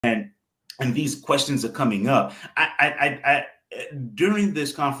and these questions are coming up. During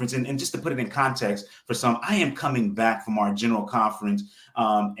this conference, and just to put it in context for some, I am coming back from our general conference.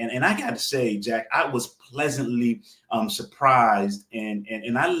 And I got to say, Jack, I was pleasantly surprised,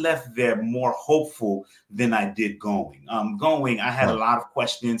 and I left there more hopeful than I did going. I had a lot of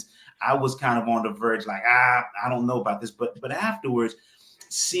questions. I was kind of on the verge, like, I don't know about this, but afterwards,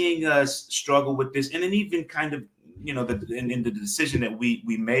 seeing us struggle with this, and then even kind of, in the decision that we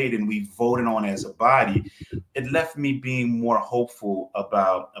made and we voted on as a body, it left me being more hopeful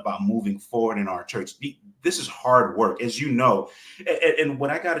about moving forward in our church. This is hard work, as you know, and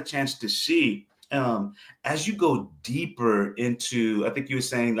what I got a chance to see as you go deeper into, I think you were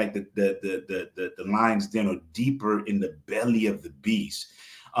saying like the lion's den, or deeper in the belly of the beast,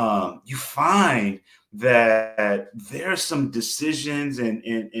 you find that there are some decisions and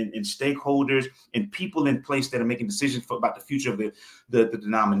stakeholders and people in place that are making decisions about the future of the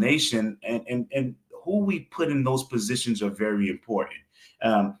denomination, and who we put in those positions are very important.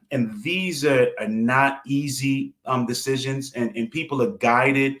 And these are not easy decisions, and people are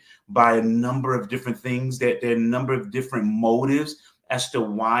guided by a number of different things, that there are a number of different motives as to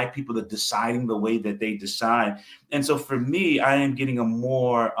why people are deciding the way that they decide. And so for me, I am getting a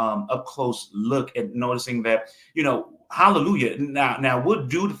more up close look at noticing that, hallelujah. Now we'll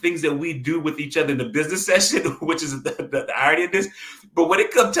do the things that we do with each other in the business session, which is the irony of this. But when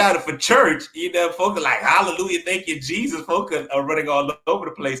it comes time for church, folk are like, hallelujah, thank you, Jesus. Folk are running all over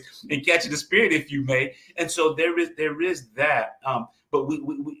the place and catching the spirit, if you may. And so there is that. But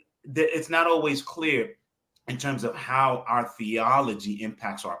it's not always clear in terms of how our theology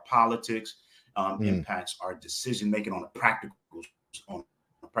impacts our politics, impacts our decision making on a practical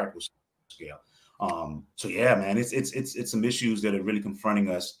scale. So yeah, man, it's some issues that are really confronting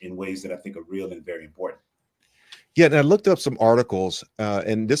us in ways that I think are real and very important. Yeah, and I looked up some articles,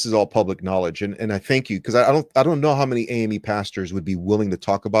 and this is all public knowledge, and I thank you, because I don't know how many AME pastors would be willing to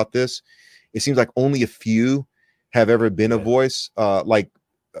talk about this. It seems like only a few have ever been a voice, like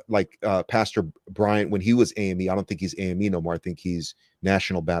Pastor Bryant when he was AME. I don't think he's AME no more. I think he's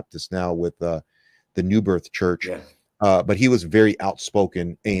National Baptist now with the New Birth Church. Yeah. But he was a very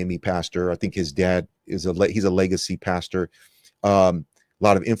outspoken AME pastor. I think his dad he's a legacy pastor. A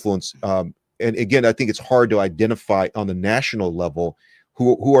lot of influence. And again, I think it's hard to identify on the national level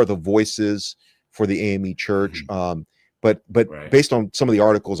who are the voices for the AME Church. But right. Based on some of the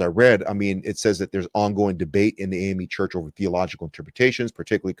articles I read, I mean, it says that there's ongoing debate in the AME Church over theological interpretations,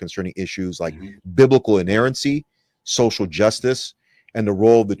 particularly concerning issues like biblical inerrancy, social justice, and the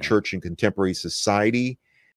role of the church in contemporary society.